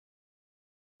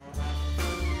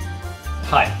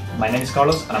My name is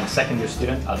Carlos and I'm a second year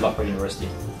student at Loughborough University.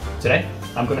 Today,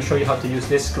 I'm going to show you how to use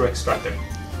this screw extractor.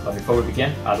 But before we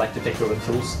begin, I'd like to take you over the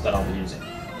tools that I'll be using.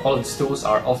 All of these tools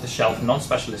are off-the-shelf,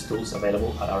 non-specialist tools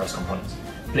available at RS Components.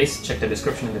 Please check the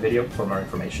description in the video for more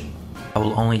information. I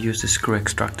will only use the screw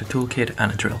extractor toolkit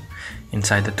and a drill.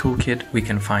 Inside the toolkit we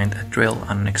can find a drill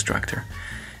and an extractor.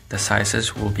 The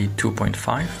sizes will be 2.5,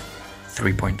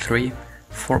 3.3,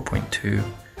 4.2,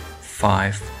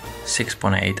 5,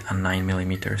 6.8 and 9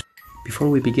 millimeters. Before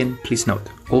we begin, please note,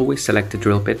 always select the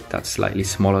drill bit that's slightly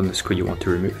smaller than the screw you want to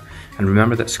remove. And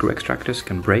remember that screw extractors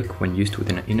can break when used with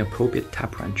an inappropriate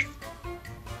tap wrench.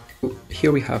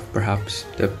 Here we have perhaps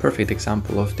the perfect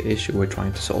example of the issue we're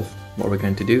trying to solve. What we're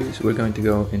going to do is we're going to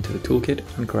go into the toolkit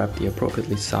and grab the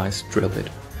appropriately sized drill bit.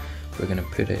 We're going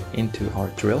to put it into our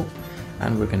drill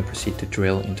and we're going to proceed to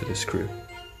drill into the screw.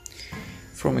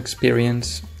 From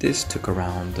experience, this took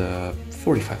around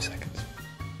 45 seconds.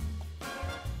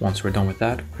 Once we're done with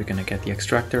that, we're going to get the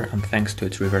extractor, and thanks to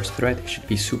its reverse thread, it should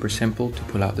be super simple to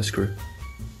pull out the screw.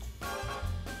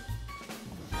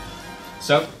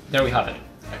 So, there we have it.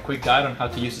 A quick guide on how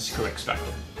to use the screw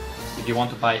extractor. If you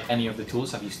want to buy any of the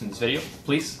tools I've used in this video,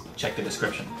 please check the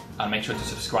description and make sure to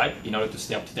subscribe in order to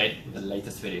stay up to date with the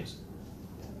latest videos.